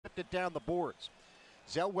chipped it down the boards.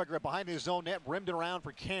 Zellweger behind his own net, rimmed it around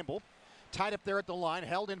for Campbell. Tied up there at the line,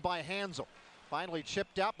 held in by Hansel. Finally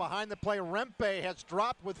chipped out behind the play. Rempe has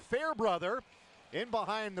dropped with Fairbrother in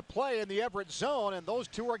behind the play in the Everett zone, and those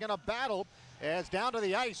two are going to battle as down to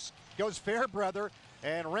the ice goes Fairbrother,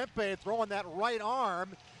 and Rempe throwing that right arm.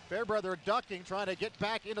 Fairbrother ducking, trying to get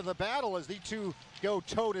back into the battle as the two go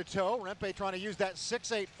toe-to-toe. Rempe trying to use that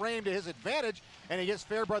 6'8" frame to his advantage, and he gets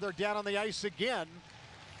Fairbrother down on the ice again.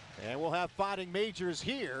 And we'll have fighting majors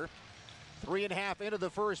here, 3.5 into the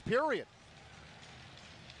first period.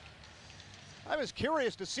 I was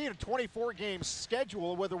curious to see in a 24-game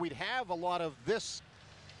schedule whether we'd have a lot of this,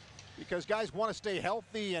 because guys want to stay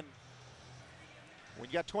healthy, and when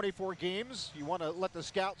you got 24 games, you want to let the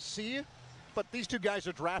scouts see you. But these two guys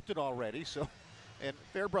are drafted already, so, and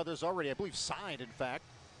Fairbrother's already, I believe, signed, in fact.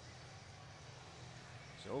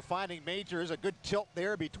 So finding majors, a good tilt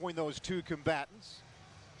there between those two combatants.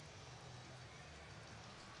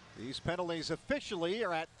 These penalties officially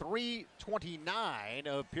are at 3:29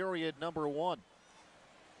 of period number 1.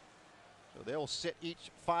 So they'll sit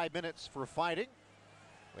each 5 minutes for fighting.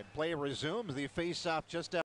 When play resumes, the face-off just out.